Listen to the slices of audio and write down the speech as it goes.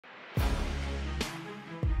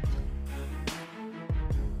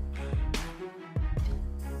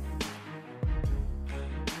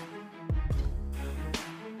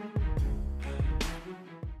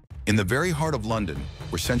In the very heart of London,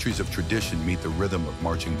 where centuries of tradition meet the rhythm of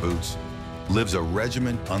marching boots, lives a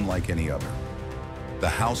regiment unlike any other. The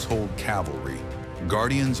household cavalry,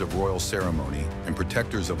 guardians of royal ceremony and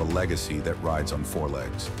protectors of a legacy that rides on four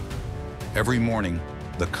legs. Every morning,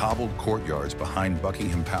 the cobbled courtyards behind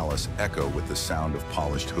Buckingham Palace echo with the sound of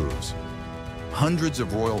polished hooves. Hundreds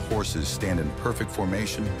of royal horses stand in perfect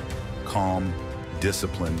formation, calm,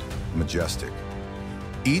 disciplined, majestic.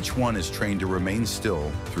 Each one is trained to remain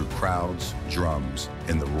still through crowds, drums,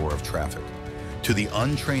 and the roar of traffic. To the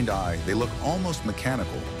untrained eye, they look almost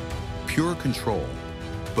mechanical, pure control.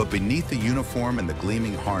 But beneath the uniform and the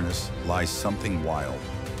gleaming harness lies something wild,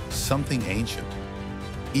 something ancient.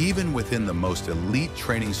 Even within the most elite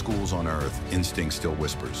training schools on earth, instinct still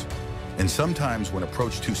whispers. And sometimes when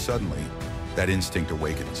approached too suddenly, that instinct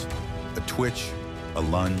awakens. A twitch, a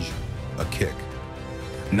lunge, a kick.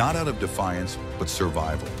 Not out of defiance, but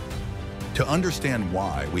survival. To understand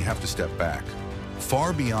why, we have to step back,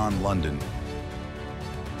 far beyond London,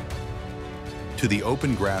 to the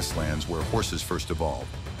open grasslands where horses first evolved.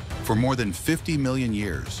 For more than 50 million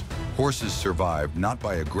years, horses survived not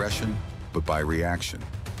by aggression, but by reaction.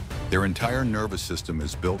 Their entire nervous system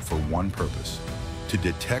is built for one purpose: to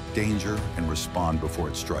detect danger and respond before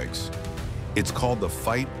it strikes. It's called the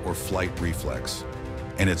fight or flight reflex,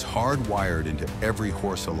 and it's hardwired into every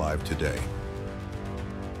horse alive today.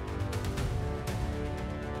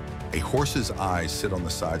 A horse's eyes sit on the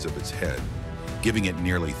sides of its head, giving it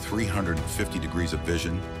nearly 350 degrees of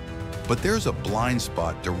vision. But there's a blind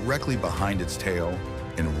spot directly behind its tail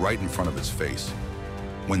and right in front of its face.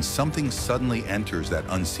 When something suddenly enters that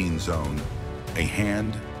unseen zone, a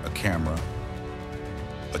hand, a camera,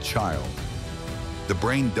 a child, the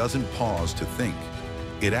brain doesn't pause to think,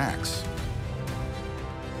 it acts.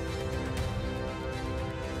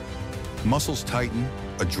 Muscles tighten,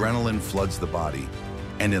 adrenaline floods the body,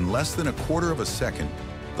 and in less than a quarter of a second,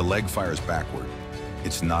 the leg fires backward.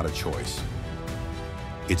 It's not a choice.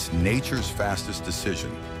 It's nature's fastest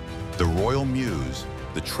decision. The Royal Mews,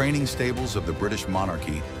 the training stables of the British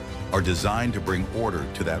monarchy, are designed to bring order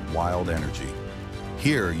to that wild energy.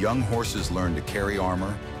 Here, young horses learn to carry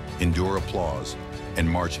armor, endure applause, and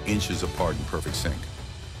march inches apart in perfect sync.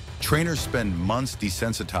 Trainers spend months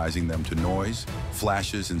desensitizing them to noise,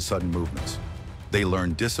 flashes, and sudden movements. They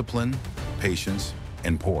learn discipline, patience,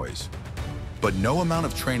 and poise. But no amount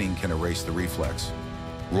of training can erase the reflex.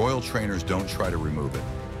 Royal trainers don't try to remove it.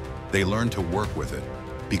 They learn to work with it,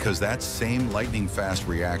 because that same lightning-fast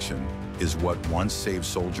reaction is what once saved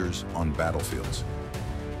soldiers on battlefields.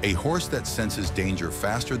 A horse that senses danger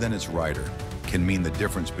faster than its rider can mean the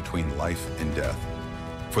difference between life and death.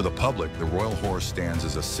 For the public, the royal horse stands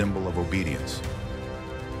as a symbol of obedience.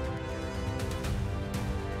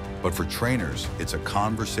 But for trainers, it's a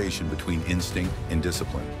conversation between instinct and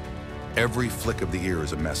discipline. Every flick of the ear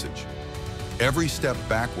is a message. Every step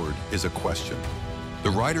backward is a question.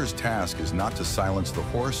 The rider's task is not to silence the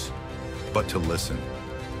horse, but to listen.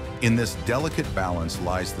 In this delicate balance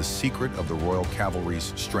lies the secret of the royal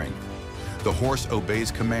cavalry's strength. The horse obeys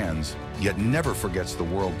commands, yet never forgets the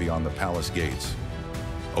world beyond the palace gates.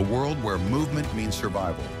 A world where movement means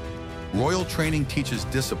survival. Royal training teaches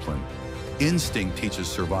discipline, instinct teaches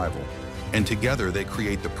survival, and together they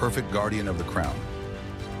create the perfect guardian of the crown.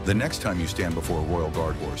 The next time you stand before a royal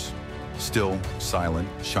guard horse, still, silent,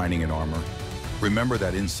 shining in armor, remember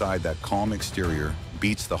that inside that calm exterior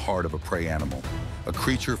beats the heart of a prey animal, a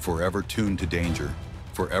creature forever tuned to danger,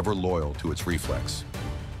 forever loyal to its reflex.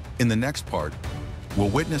 In the next part, we'll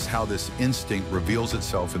witness how this instinct reveals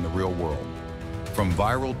itself in the real world, from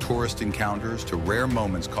viral tourist encounters to rare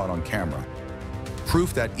moments caught on camera.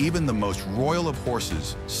 Proof that even the most royal of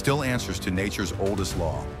horses still answers to nature's oldest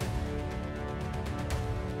law.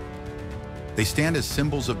 They stand as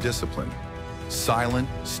symbols of discipline, silent,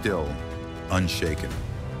 still, unshaken.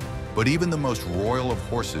 But even the most royal of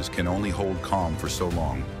horses can only hold calm for so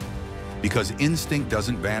long. Because instinct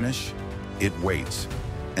doesn't vanish, it waits.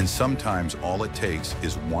 And sometimes all it takes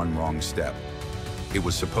is one wrong step. It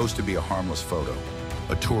was supposed to be a harmless photo,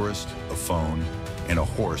 a tourist, a phone, and a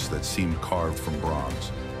horse that seemed carved from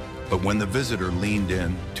bronze. But when the visitor leaned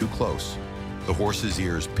in too close, the horse's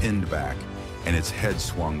ears pinned back and its head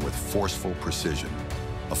swung with forceful precision.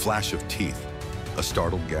 A flash of teeth, a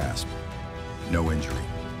startled gasp. No injury,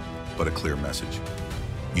 but a clear message.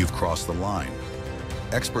 You've crossed the line.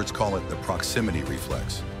 Experts call it the proximity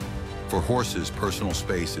reflex. For horses, personal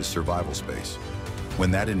space is survival space. When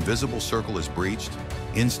that invisible circle is breached,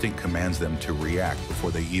 instinct commands them to react before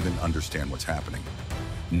they even understand what's happening.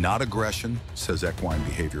 Not aggression, says equine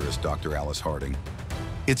behaviorist Dr. Alice Harding.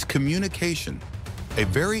 It's communication. a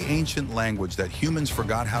very ancient language that humans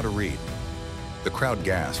forgot how to read. The crowd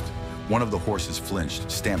gasped. One of the horses flinched,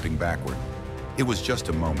 stamping backward. It was just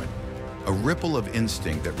a moment, a ripple of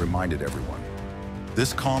instinct that reminded everyone.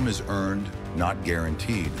 This calm is earned, not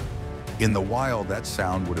guaranteed. In the wild, that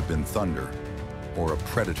sound would have been thunder or a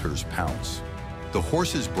predator's pounce. The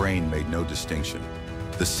horse's brain made no distinction.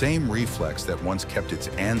 The same reflex that once kept its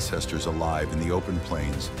ancestors alive in the open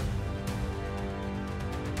plains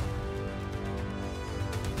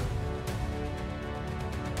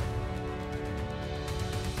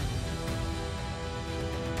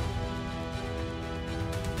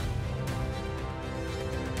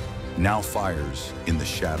now fires in the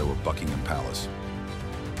shadow of Buckingham Palace.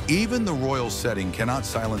 Even the royal setting cannot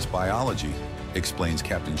silence biology, explains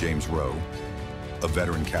Captain James Rowe, a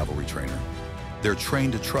veteran cavalry trainer. They're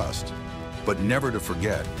trained to trust, but never to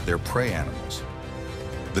forget their prey animals.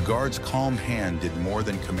 The guard's calm hand did more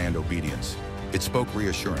than command obedience. It spoke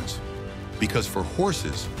reassurance. Because for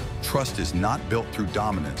horses, trust is not built through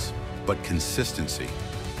dominance, but consistency.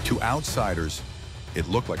 To outsiders, it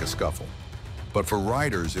looked like a scuffle. But for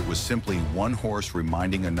riders, it was simply one horse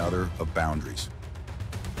reminding another of boundaries.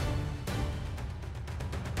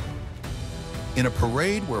 In a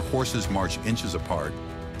parade where horses march inches apart,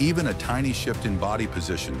 even a tiny shift in body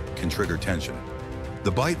position can trigger tension.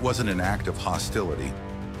 The bite wasn't an act of hostility.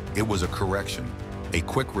 It was a correction, a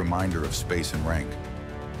quick reminder of space and rank.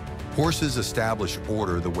 Horses establish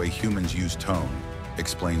order the way humans use tone,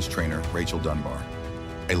 explains trainer Rachel Dunbar.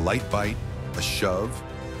 A light bite, a shove,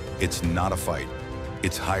 it's not a fight.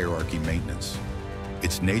 It's hierarchy maintenance.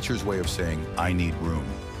 It's nature's way of saying, I need room.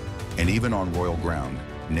 And even on royal ground,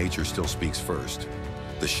 nature still speaks first.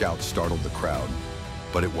 The shout startled the crowd,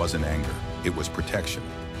 but it wasn't anger, it was protection.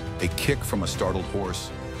 A kick from a startled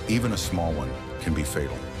horse, even a small one, can be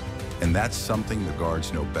fatal. And that's something the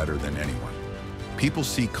guards know better than anyone. People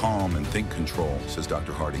see calm and think control, says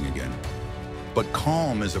Dr. Harding again. But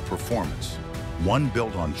calm is a performance, one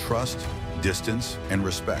built on trust, distance, and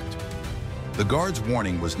respect. The guard's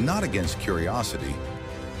warning was not against curiosity,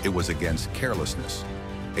 it was against carelessness.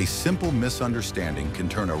 A simple misunderstanding can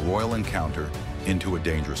turn a royal encounter into a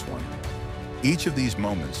dangerous one. Each of these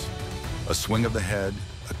moments, a swing of the head,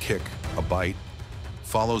 a kick, a bite,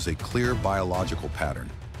 follows a clear biological pattern.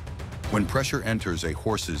 When pressure enters a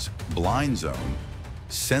horse's blind zone,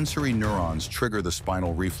 sensory neurons trigger the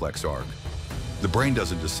spinal reflex arc. The brain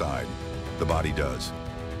doesn't decide, the body does.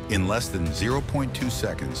 In less than 0.2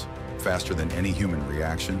 seconds, faster than any human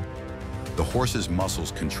reaction, the horse's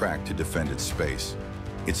muscles contract to defend its space.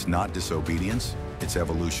 It's not disobedience, it's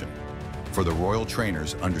evolution. For the royal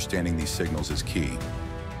trainers, understanding these signals is key.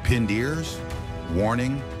 Pinned ears,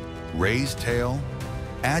 warning, raised tail,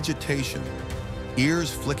 agitation,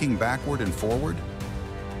 ears flicking backward and forward,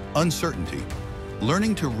 uncertainty.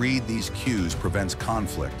 Learning to read these cues prevents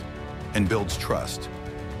conflict and builds trust.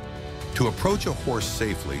 To approach a horse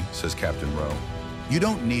safely, says Captain Rowe, you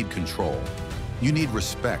don't need control, you need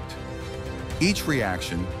respect. Each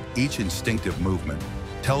reaction, each instinctive movement,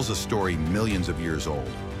 tells a story millions of years old,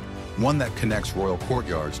 one that connects royal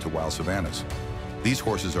courtyards to wild savannas. These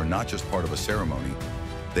horses are not just part of a ceremony,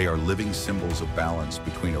 they are living symbols of balance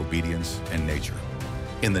between obedience and nature.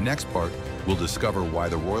 In the next part, we'll discover why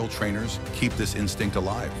the royal trainers keep this instinct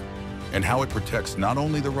alive, and how it protects not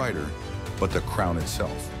only the rider, but the crown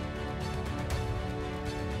itself.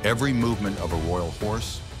 Every movement of a royal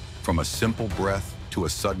horse, from a simple breath to a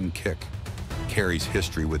sudden kick, carries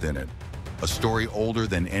history within it. A story older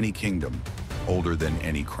than any kingdom, older than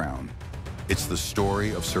any crown. It's the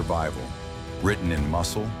story of survival, written in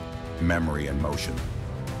muscle, memory, and motion.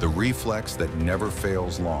 The reflex that never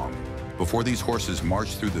fails long. Before these horses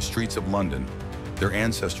marched through the streets of London, their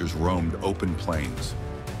ancestors roamed open plains,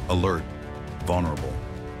 alert, vulnerable,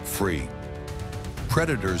 free.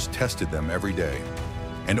 Predators tested them every day,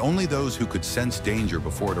 and only those who could sense danger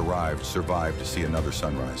before it arrived survived to see another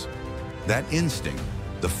sunrise. That instinct,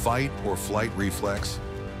 the fight or flight reflex,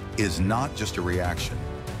 is not just a reaction.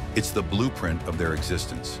 It's the blueprint of their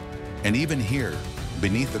existence. And even here,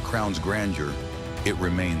 beneath the crown's grandeur, it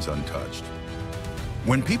remains untouched.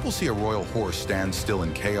 When people see a royal horse stand still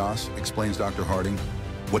in chaos, explains Dr. Harding,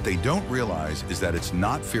 what they don't realize is that it's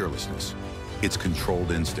not fearlessness, it's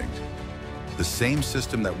controlled instinct. The same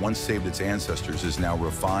system that once saved its ancestors is now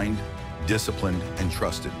refined, disciplined, and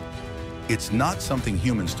trusted. It's not something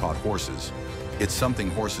humans taught horses, it's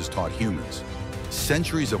something horses taught humans.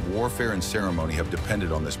 Centuries of warfare and ceremony have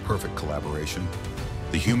depended on this perfect collaboration.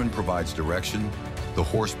 The human provides direction, the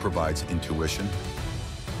horse provides intuition.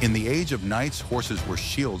 In the age of knights, horses were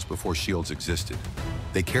shields before shields existed.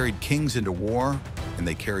 They carried kings into war, and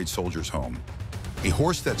they carried soldiers home. A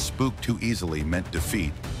horse that spooked too easily meant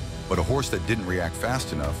defeat, but a horse that didn't react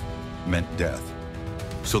fast enough meant death.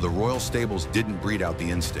 So the royal stables didn't breed out the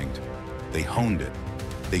instinct. They honed it.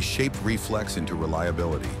 They shaped Reflex into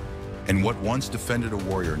reliability. And what once defended a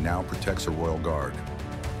warrior now protects a royal guard.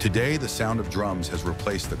 Today, the sound of drums has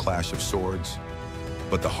replaced the clash of swords,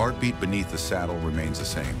 but the heartbeat beneath the saddle remains the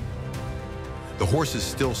same. The horses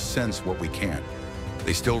still sense what we can't.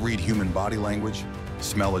 They still read human body language,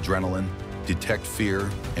 smell adrenaline, detect fear,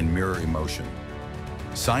 and mirror emotion.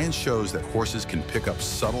 Science shows that horses can pick up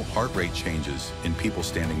subtle heart rate changes in people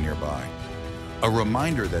standing nearby. A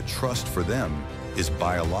reminder that trust for them is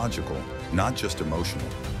biological, not just emotional.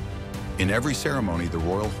 In every ceremony, the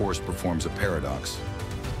royal horse performs a paradox: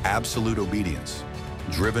 absolute obedience,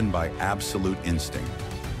 driven by absolute instinct.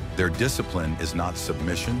 Their discipline is not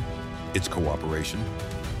submission, it's cooperation.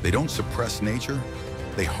 They don't suppress nature,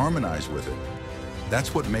 they harmonize with it.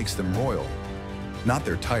 That's what makes them royal. Not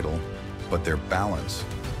their title, but their balance.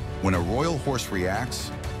 When a royal horse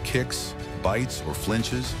reacts, kicks, bites, or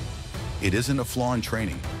flinches, it isn't a flaw in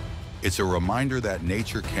training. It's a reminder that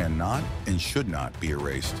nature cannot and should not be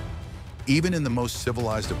erased. Even in the most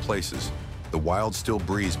civilized of places, the wild still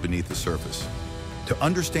breathes beneath the surface. To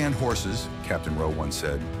understand horses, Captain Rowe once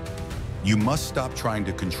said, you must stop trying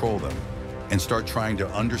to control them and start trying to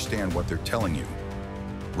understand what they're telling you.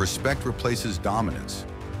 Respect replaces dominance.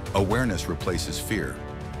 Awareness replaces fear.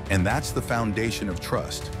 And that's the foundation of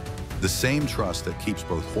trust. The same trust that keeps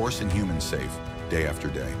both horse and human safe day after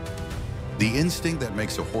day. The instinct that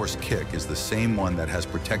makes a horse kick is the same one that has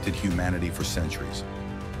protected humanity for centuries.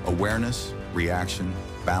 Awareness, reaction,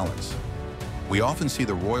 balance. We often see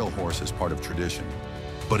the royal horse as part of tradition,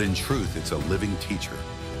 but in truth, it's a living teacher,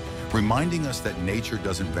 reminding us that nature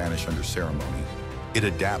doesn't vanish under ceremony. It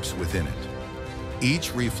adapts within it.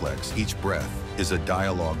 Each reflex, each breath, is a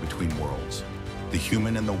dialogue between worlds, the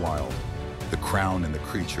human and the wild, the crown and the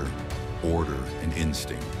creature, order and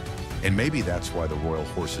instinct. And maybe that's why the royal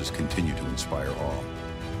horses continue to inspire awe.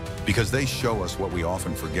 Because they show us what we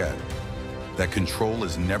often forget, that control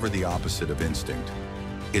is never the opposite of instinct.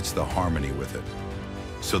 It's the harmony with it.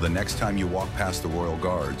 So the next time you walk past the royal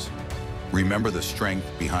guards, remember the strength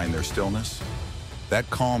behind their stillness. That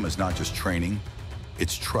calm is not just training,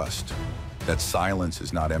 it's trust. That silence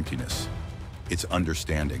is not emptiness, it's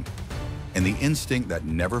understanding. And the instinct that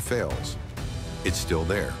never fails, it's still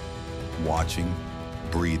there, watching,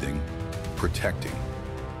 breathing, protecting.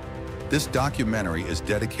 This documentary is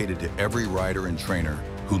dedicated to every rider and trainer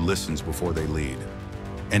who listens before they lead,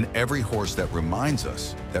 and every horse that reminds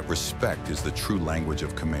us that respect is the true language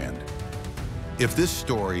of command. If this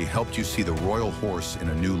story helped you see the royal horse in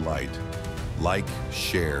a new light, like,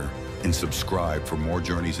 share, and subscribe for more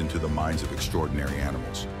journeys into the minds of extraordinary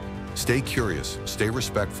animals. Stay curious, stay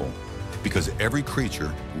respectful, because every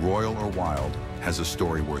creature, royal or wild, has a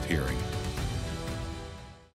story worth hearing.